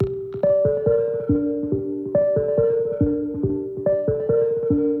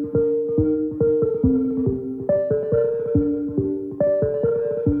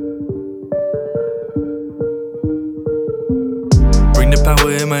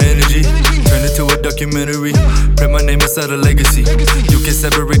energy, turn it to a documentary. Print my name inside a legacy. You can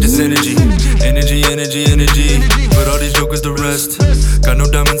separate this energy. Energy, energy, energy. But all these jokers the rest. Got no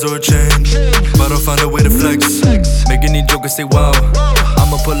diamonds or a chain, but I'll find a way to flex. Making these jokers say wow.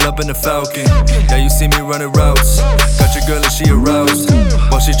 I'ma pull up in the Falcon. Yeah, you see me running routes. Got your girl and she aroused.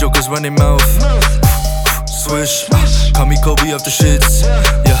 Watch these jokers run their mouth. Swish, call me Kobe off the shits.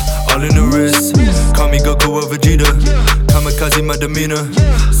 Yeah, all in the wrist. Call me Goku or Vegeta. Kamikaze my demeanor.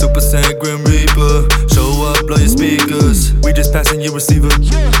 Super Saiyan Grim Reaper. Show up, blow your speakers. We just passing your receiver.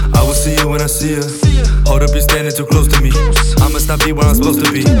 I will see you when I see you. Hold up, you're standing too close to me. I must not be where I'm supposed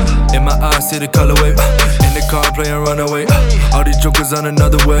to be. In my eyes, see the colorway. In the car, playing runaway. All these jokers on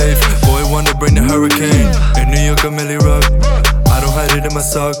another wave. Boy, wanna bring the hurricane. In New York, I'm Millie Rock. I don't hide it in my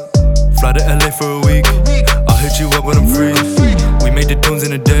sock. Fly to LA for a week. I'll hit you up when I'm free. We made the tunes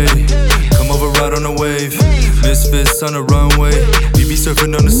in a day. Come over, ride on a wave. Misfits on the runway. We be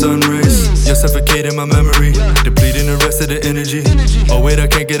surfing on the sun rays. You're suffocating my memory, depleting the rest of the energy. Oh wait, I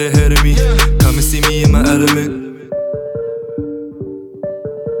can't get ahead of me. Come and see me in my element.